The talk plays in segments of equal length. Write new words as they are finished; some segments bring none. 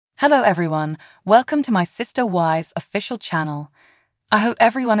Hello everyone, welcome to my Sister Wives official channel. I hope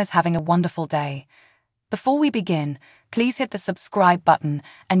everyone is having a wonderful day. Before we begin, please hit the subscribe button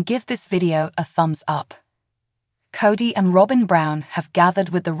and give this video a thumbs up. Kody and Robyn Brown have gathered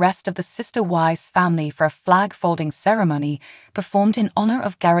with the rest of the Sister Wives family for a flag-folding ceremony performed in honor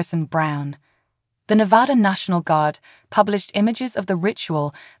of Garrison Brown. The Nevada National Guard published images of the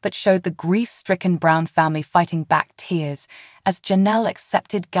ritual that showed the grief-stricken Brown family fighting back tears as Janelle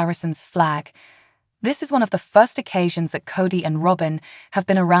accepted Garrison's flag. This is one of the first occasions that Kody and Robyn have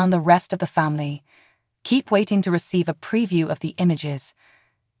been around the rest of the family. Keep waiting to receive a preview of the images.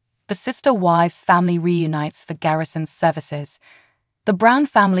 The Sister Wives family reunites for Garrison's services. The Brown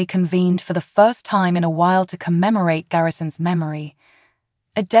family convened for the first time in a while to commemorate Garrison's memory.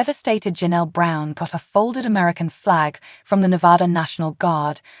 A devastated Janelle Brown got a folded American flag from the Nevada National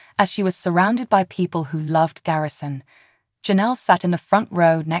Guard as she was surrounded by people who loved Garrison. Janelle sat in the front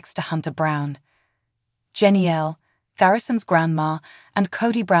row next to Hunter Brown. Jenielle, Garrison's grandma, and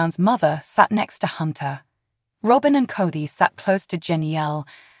Kody Brown's mother sat next to Hunter. Robyn and Kody sat close to Jenielle,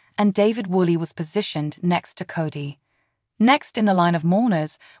 and David Woolley was positioned next to Kody. Next in the line of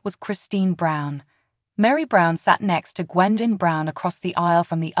mourners was Christine Brown. Mary Brown sat next to Gwendolyn Brown across the aisle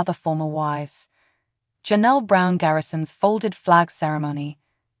from the other former wives. Janelle Brown Garrison's folded flag ceremony.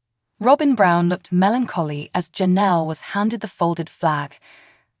 Robyn Brown looked melancholy as Janelle was handed the folded flag.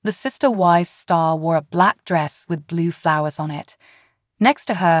 The Sister Wives star wore a black dress with blue flowers on it. Next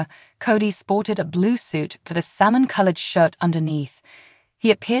to her, Kody sported a blue suit with a salmon-colored shirt underneath.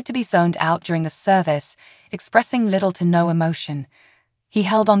 He appeared to be zoned out during the service, expressing little to no emotion. He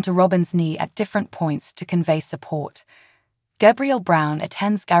held onto Robyn's knee at different points to convey support. Gabrielle Brown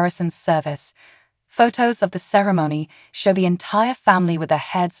attends Garrison's service. Photos of the ceremony show the entire family with their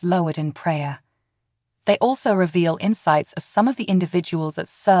heads lowered in prayer. They also reveal insights of some of the individuals that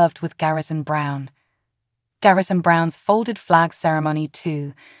served with Garrison Brown. Garrison Brown's folded flag ceremony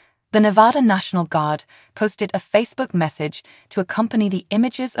too. The Nevada National Guard posted a Facebook message to accompany the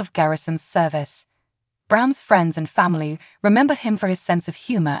images of Garrison's service. Brown's friends and family remembered him for his sense of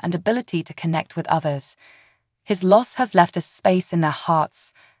humor and ability to connect with others. His loss has left a space in their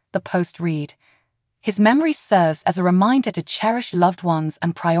hearts, the post read. His memory serves as a reminder to cherish loved ones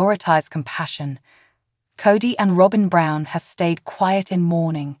and prioritize compassion. Kody and Robyn Brown have stayed quiet in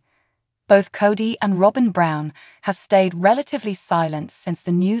mourning. Both Kody and Robyn Brown have stayed relatively silent since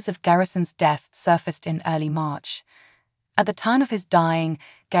the news of Garrison's death surfaced in early March. At the time of his dying,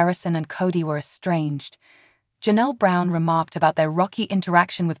 Garrison and Kody were estranged. Janelle Brown remarked about their rocky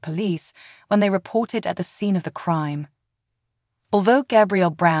interaction with police when they reported at the scene of the crime. Although Gabrielle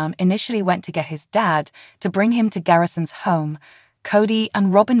Brown initially went to get his dad to bring him to Garrison's home, Kody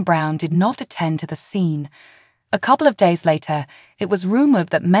and Robyn Brown did not attend to the scene. A couple of days later, it was rumored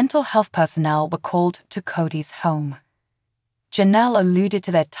that mental health personnel were called to Kody's home. Janelle alluded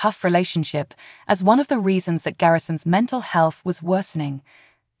to their tough relationship as one of the reasons that Garrison's mental health was worsening.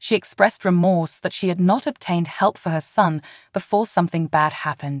 She expressed remorse that she had not obtained help for her son before something bad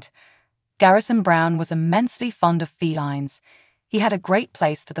happened. Garrison Brown was immensely fond of felines. He had a great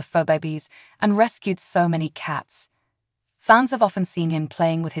place for the fur babies and rescued so many cats. Fans have often seen him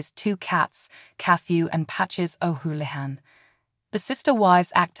playing with his two cats, Kathu and Patches O'Houlihan. The Sister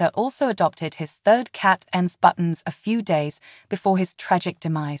Wives actor also adopted his third cat, Ens Buttons, a few days before his tragic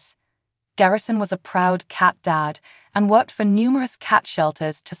demise. Garrison was a proud cat dad and worked for numerous cat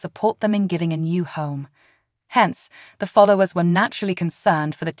shelters to support them in getting a new home. Hence, the followers were naturally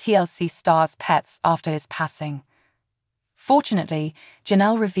concerned for the TLC star's pets after his passing. Fortunately,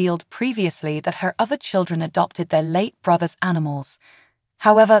 Janelle revealed previously that her other children adopted their late brother's animals.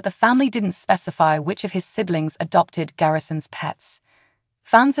 However, the family didn't specify which of his siblings adopted Garrison's pets.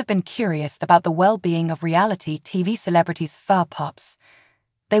 Fans have been curious about the well-being of reality TV celebrities' fur pups.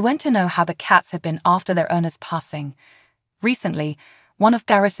 They went to know how the cats had been after their owner's passing. Recently, one of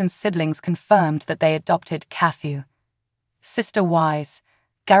Garrison's siblings confirmed that they adopted Kathu. Sister Wives.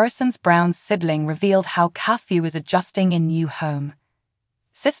 Garrison Brown's sibling revealed how Kathu is adjusting in new home.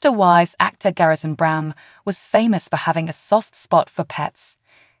 Sister Wives actor Garrison Brown was famous for having a soft spot for pets.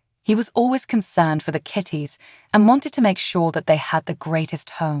 He was always concerned for the kitties and wanted to make sure that they had the greatest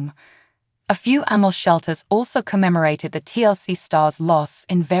home. A few animal shelters also commemorated the TLC star's loss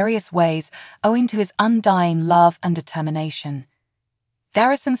in various ways owing to his undying love and determination.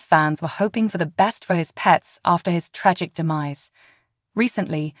 Garrison's fans were hoping for the best for his pets after his tragic demise.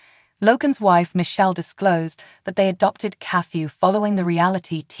 Recently, Logan's wife Michelle disclosed that they adopted Kathu following the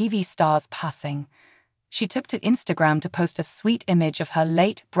reality TV star's passing. She took to Instagram to post a sweet image of her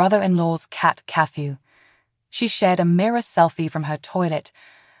late brother-in-law's cat Kathu. She shared a mirror selfie from her toilet,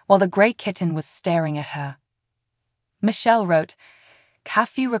 while the grey kitten was staring at her. Michelle wrote,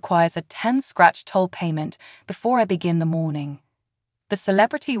 "Kafue requires a 10 scratch toll payment before I begin the morning." The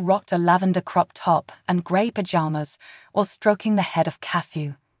celebrity rocked a lavender crop top and grey pajamas while stroking the head of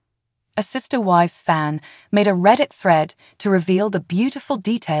Kafue. A Sister Wives fan made a Reddit thread to reveal the beautiful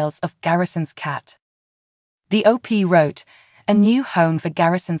details of Garrison's cat. The OP wrote, "A new home for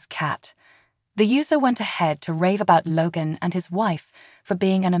Garrison's cat." The user went ahead to rave about Logan and his wife for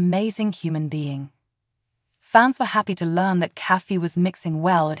being an amazing human being. Fans were happy to learn that Kafue was mixing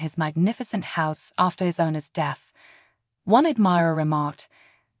well in his magnificent house after his owner's death. One admirer remarked,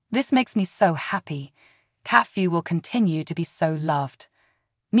 "This makes me so happy. Kafue will continue to be so loved."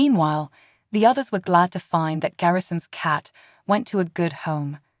 Meanwhile, the others were glad to find that Garrison's cat went to a good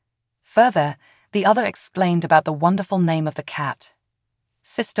home. Further, the other exclaimed about the wonderful name of the cat.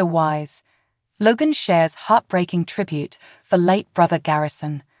 Sister Wise. Logan shares heartbreaking tribute for late brother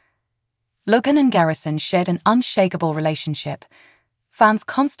Garrison. Logan and Garrison shared an unshakable relationship. Fans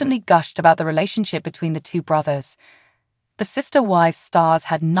constantly gushed about the relationship between the two brothers. The Sister Wives stars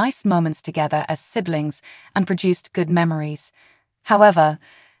had nice moments together as siblings and produced good memories. However,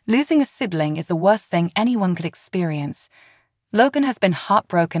 losing a sibling is the worst thing anyone could experience. Logan has been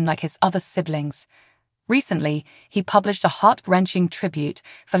heartbroken like his other siblings. Recently, he published a heart-wrenching tribute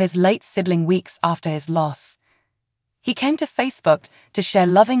for his late sibling weeks after his loss. He came to Facebook to share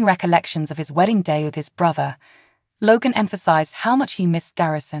loving recollections of his wedding day with his brother. Logan emphasized how much he missed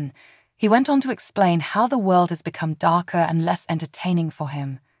Garrison. He went on to explain how the world has become darker and less entertaining for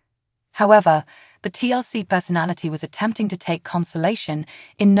him. However, the TLC personality was attempting to take consolation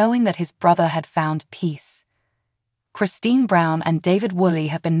in knowing that his brother had found peace. Christine Brown and David Woolley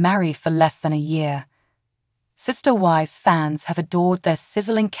have been married for less than a year. Sister Wives fans have adored their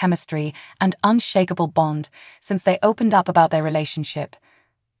sizzling chemistry and unshakable bond since they opened up about their relationship.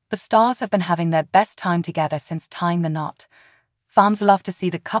 The stars have been having their best time together since tying the knot. Fans love to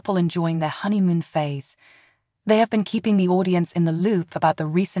see the couple enjoying their honeymoon phase. They have been keeping the audience in the loop about the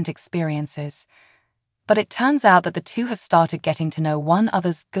recent experiences. But it turns out that the two have started getting to know one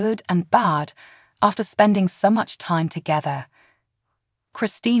another's good and bad after spending so much time together.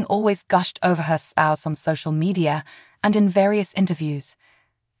 Christine always gushed over her spouse on social media and in various interviews.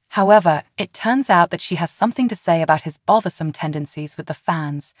 However, it turns out that she has something to say about his bothersome tendencies with the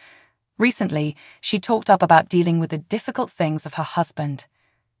fans. Recently, she talked up about dealing with the difficult things of her husband.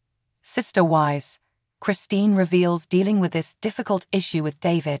 Sister Wives. Christine reveals dealing with this difficult issue with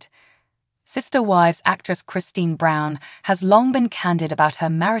David. Sister Wives actress Christine Brown has long been candid about her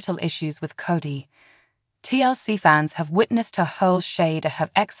marital issues with Kody. TLC fans have witnessed her hurl shade at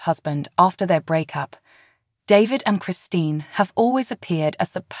her ex-husband after their breakup. David and Christine have always appeared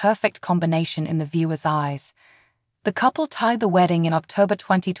as the perfect combination in the viewer's eyes. The couple tied the wedding in October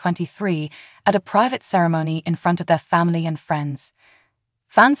 2023 at a private ceremony in front of their family and friends.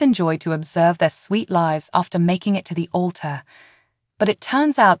 Fans enjoyed to observe their sweet lives after making it to the altar. But it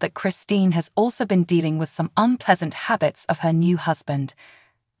turns out that Christine has also been dealing with some unpleasant habits of her new husband.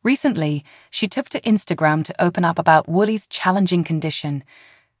 Recently, she took to Instagram to open up about Woolley's challenging condition.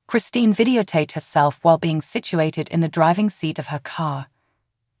 Christine videotaped herself while being situated in the driving seat of her car.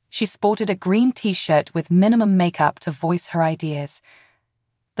 She sported a green t-shirt with minimum makeup to voice her ideas.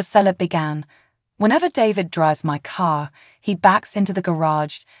 The celeb began, "Whenever David drives my car, he backs into the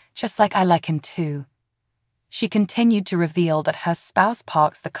garage, just like I like him too." She continued to reveal that her spouse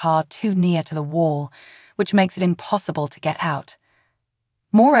parks the car too near to the wall, which makes it impossible to get out.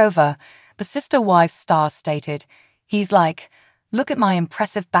 Moreover, the Sister Wives star stated, "He's like, 'Look at my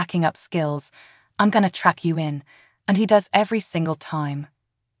impressive backing up skills. I'm gonna track you in,' and he does every single time."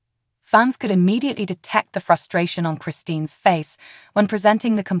 Fans could immediately detect the frustration on Christine's face when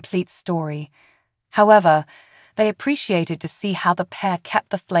presenting the complete story. However, they appreciated to see how the pair kept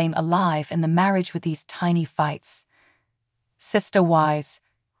the flame alive in the marriage with these tiny fights. Sister Wives.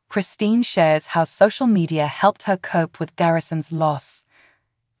 Christine shares how social media helped her cope with Garrison's loss.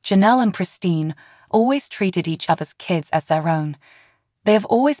 Janelle and Christine always treated each other's kids as their own. They have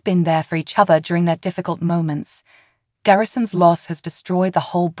always been there for each other during their difficult moments. Garrison's loss has destroyed the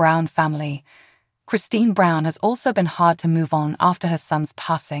whole Brown family. Christine Brown has also been hard to move on after her son's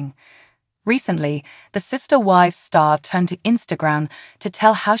passing. Recently, the Sister Wives star turned to Instagram to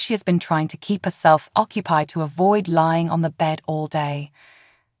tell how she has been trying to keep herself occupied to avoid lying on the bed all day.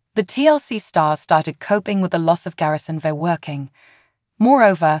 The TLC star started coping with the loss of Garrison by working.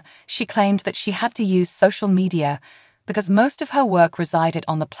 Moreover, she claimed that she had to use social media because most of her work resided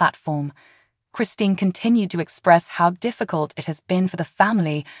on the platform. Christine continued to express how difficult it has been for the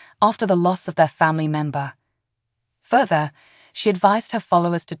family after the loss of their family member. Further, she advised her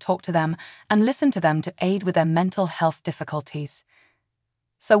followers to talk to them and listen to them to aid with their mental health difficulties.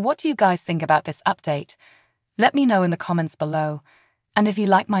 So what do you guys think about this update? Let me know in the comments below. And if you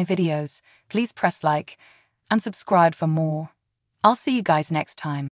like my videos, please press like and subscribe for more. I'll see you guys next time.